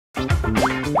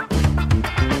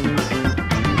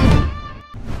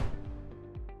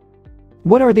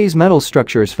What are these metal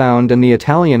structures found in the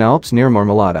Italian Alps near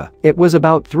Marmolada? It was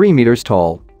about 3 meters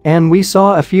tall. And we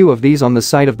saw a few of these on the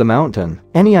side of the mountain.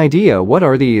 Any idea what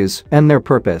are these and their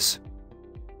purpose?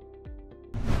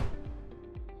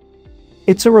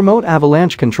 It's a remote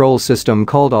avalanche control system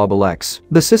called Obelix.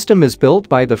 The system is built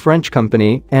by the French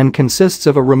company and consists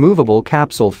of a removable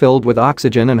capsule filled with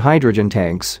oxygen and hydrogen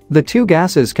tanks. The two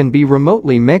gases can be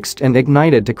remotely mixed and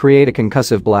ignited to create a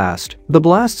concussive blast. The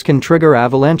blasts can trigger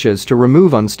avalanches to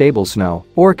remove unstable snow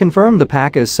or confirm the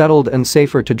pack is settled and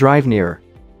safer to drive near.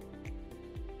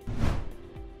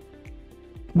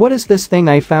 What is this thing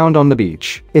I found on the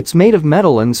beach? It's made of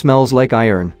metal and smells like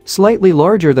iron, slightly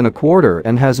larger than a quarter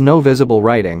and has no visible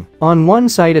writing. On one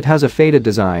side it has a faded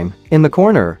design. In the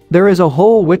corner, there is a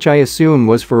hole which I assume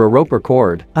was for a rope or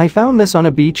cord. I found this on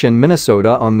a beach in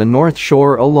Minnesota on the North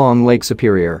Shore along Lake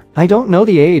Superior. I don't know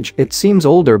the age, it seems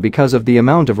older because of the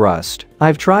amount of rust.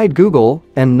 I've tried Google,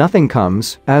 and nothing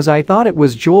comes, as I thought it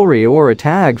was jewelry or a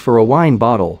tag for a wine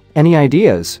bottle. Any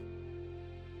ideas?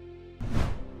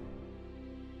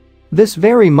 This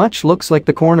very much looks like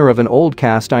the corner of an old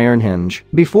cast iron hinge.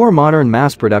 Before modern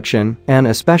mass production, and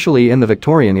especially in the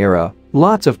Victorian era,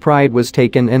 lots of pride was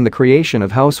taken in the creation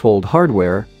of household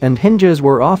hardware, and hinges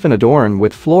were often adorned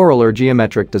with floral or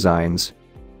geometric designs.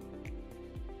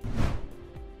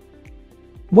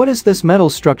 What is this metal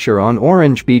structure on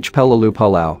Orange Beach, Peleliu,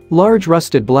 Palau? Large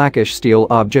rusted blackish steel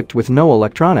object with no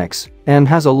electronics, and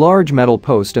has a large metal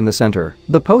post in the center.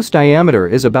 The post diameter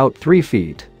is about 3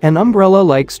 feet. An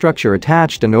umbrella-like structure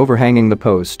attached and overhanging the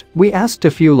post. We asked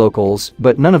a few locals,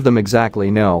 but none of them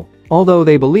exactly know, although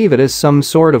they believe it is some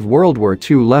sort of World War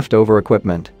II leftover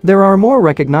equipment. There are more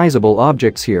recognizable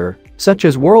objects here, such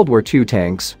as World War II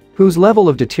tanks, whose level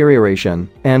of deterioration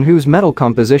and whose metal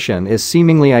composition is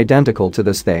seemingly identical to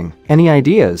this thing. Any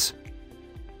ideas?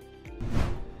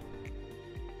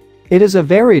 It is a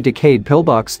very decayed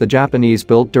pillbox the Japanese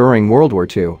built during World War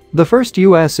II. The first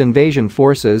US invasion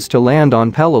forces to land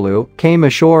on Peleliu came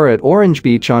ashore at Orange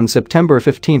Beach on September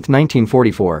 15,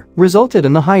 1944, resulted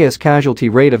in the highest casualty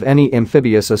rate of any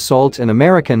amphibious assault in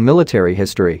American military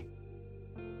history.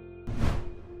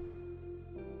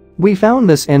 We found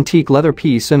this antique leather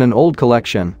piece in an old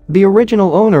collection. The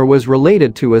original owner was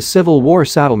related to a Civil War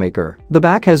saddlemaker. The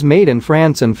back has "Made in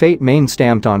France" and "Fate Main"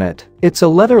 stamped on it. It's a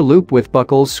leather loop with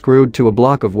buckles screwed to a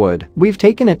block of wood. We've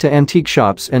taken it to antique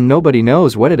shops and nobody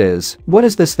knows what it is. What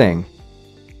is this thing?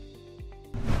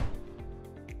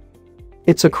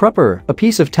 It's a crupper, a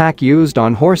piece of tack used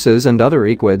on horses and other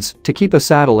equids to keep a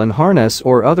saddle and harness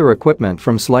or other equipment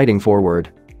from sliding forward.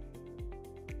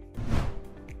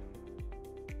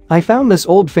 I found this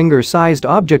old finger-sized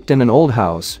object in an old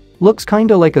house. Looks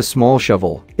kinda like a small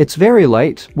shovel. It's very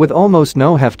light, with almost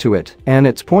no heft to it, and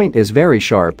its point is very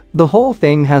sharp. The whole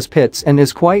thing has pits and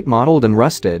is quite mottled and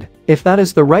rusted, if that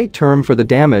is the right term for the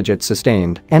damage it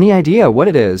sustained. Any idea what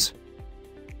it is?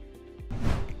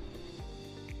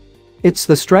 It's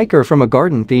the striker from a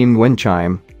garden-themed wind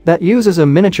chime that uses a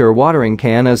miniature watering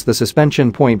can as the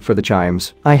suspension point for the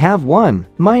chimes. I have one.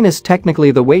 Mine is technically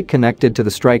the weight connected to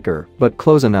the striker, but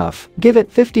close enough. Give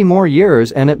it 50 more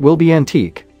years and it will be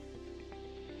antique.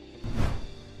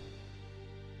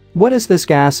 What is this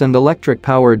gas and electric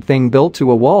powered thing built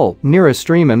to a wall near a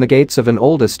stream in the gates of an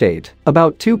old estate?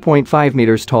 About 2.5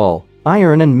 meters tall.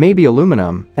 Iron and maybe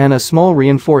aluminum, and a small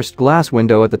reinforced glass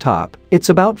window at the top. It's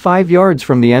about 5 yards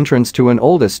from the entrance to an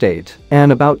old estate,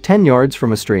 and about 10 yards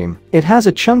from a stream. It has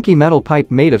a chunky metal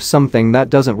pipe made of something that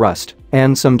doesn't rust,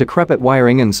 and some decrepit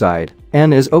wiring inside,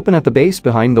 and is open at the base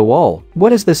behind the wall.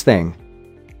 What is this thing?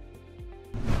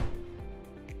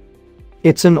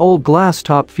 It's an old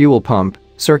glass-top fuel pump,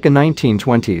 circa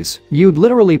 1920s. You'd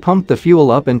literally pump the fuel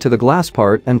up into the glass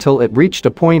part until it reached a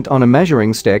point on a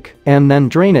measuring stick and then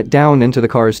drain it down into the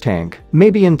car's tank.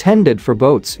 Maybe intended for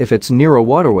boats if it's near a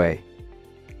waterway.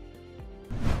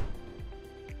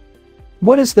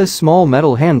 What is this small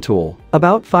metal hand tool?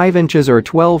 About 5 inches or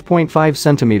 12.5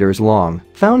 centimeters long,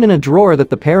 found in a drawer that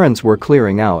the parents were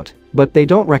clearing out, but they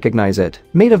don't recognize it.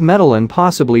 Made of metal and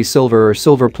possibly silver or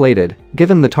silver-plated,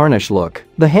 given the tarnish look.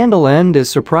 The handle end is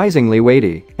surprisingly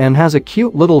weighty and has a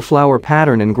cute little flower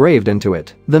pattern engraved into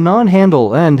it. The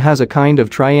non-handle end has a kind of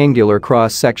triangular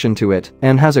cross-section to it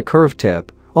and has a curved tip,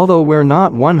 although we're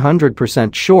not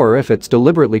 100% sure if it's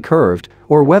deliberately curved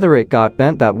or whether it got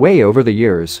bent that way over the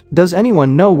years. Does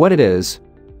anyone know what it is?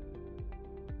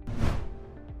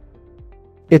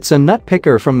 It's a nut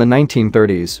picker from the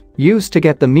 1930s, used to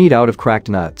get the meat out of cracked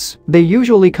nuts. They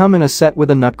usually come in a set with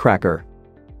a nutcracker.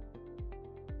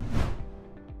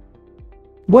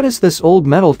 What is this old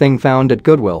metal thing found at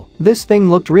Goodwill? This thing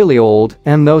looked really old,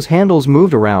 and those handles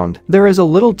moved around. There is a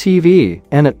little TV,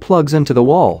 and it plugs into the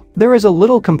wall. There is a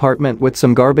little compartment with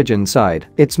some garbage inside.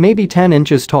 It's maybe 10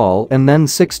 inches tall and then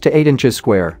 6 to 8 inches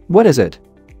square. What is it?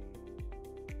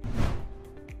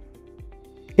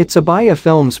 It's a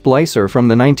biofilm splicer from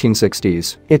the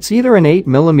 1960s. It's either an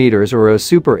 8mm or a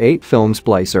Super 8 film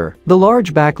splicer. The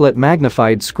large backlit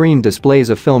magnified screen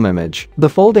displays a film image. The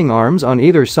folding arms on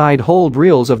either side hold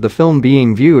reels of the film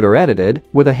being viewed or edited,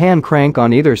 with a hand crank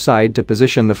on either side to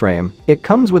position the frame. It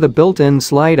comes with a built-in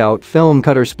slide-out film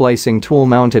cutter splicing tool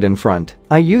mounted in front.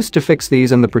 I used to fix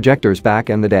these in the projectors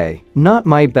back in the day. Not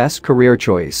my best career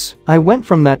choice. I went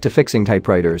from that to fixing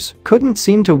typewriters. Couldn't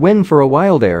seem to win for a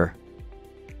while there.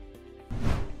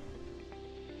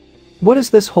 What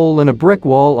is this hole in a brick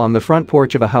wall on the front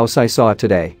porch of a house I saw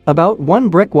today? About 1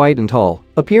 brick wide and tall.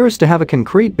 Appears to have a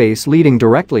concrete base leading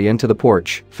directly into the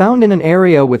porch. Found in an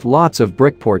area with lots of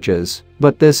brick porches.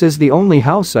 But this is the only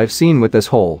house I've seen with this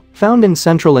hole. Found in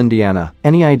central Indiana.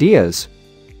 Any ideas?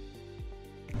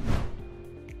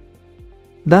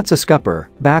 That's a scupper.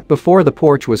 Back before the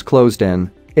porch was closed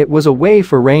in, it was a way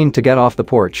for rain to get off the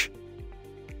porch.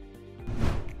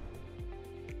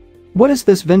 What is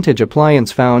this vintage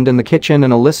appliance found in the kitchen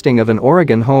in a listing of an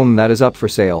Oregon home that is up for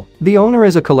sale? The owner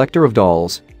is a collector of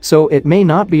dolls, so it may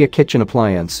not be a kitchen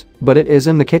appliance, but it is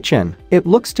in the kitchen. It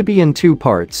looks to be in 2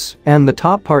 parts, and the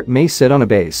top part may sit on a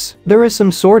base. There is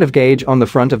some sort of gauge on the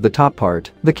front of the top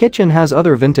part. The kitchen has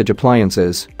other vintage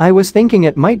appliances. I was thinking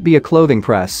it might be a clothing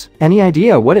press. Any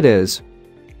idea what it is?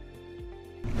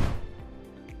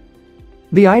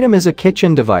 The item is a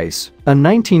kitchen device, a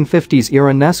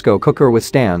 1950s-era Nesco cooker with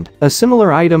stand. A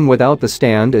similar item without the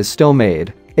stand is still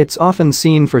made. It's often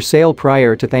seen for sale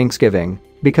prior to Thanksgiving,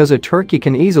 because a turkey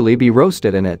can easily be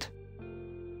roasted in it.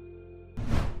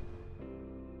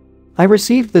 I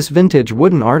received this vintage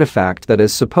wooden artifact that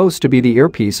is supposed to be the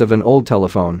earpiece of an old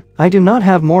telephone. I do not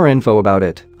have more info about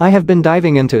it. I have been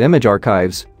diving into image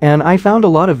archives, and I found a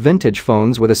lot of vintage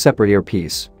phones with a separate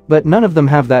earpiece. But none of them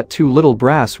have that 2 little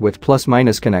brass with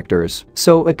plus-minus connectors.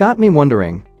 So it got me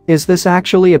wondering, is this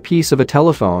actually a piece of a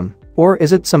telephone? Or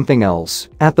is it something else?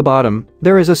 At the bottom,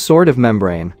 there is a sort of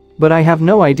membrane, but I have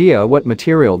no idea what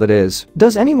material that is.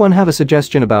 Does anyone have a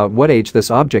suggestion about what age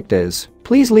this object is?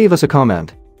 Please leave us a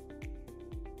comment.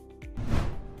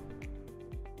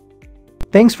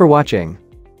 Thanks for watching.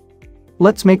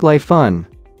 Let's make life fun.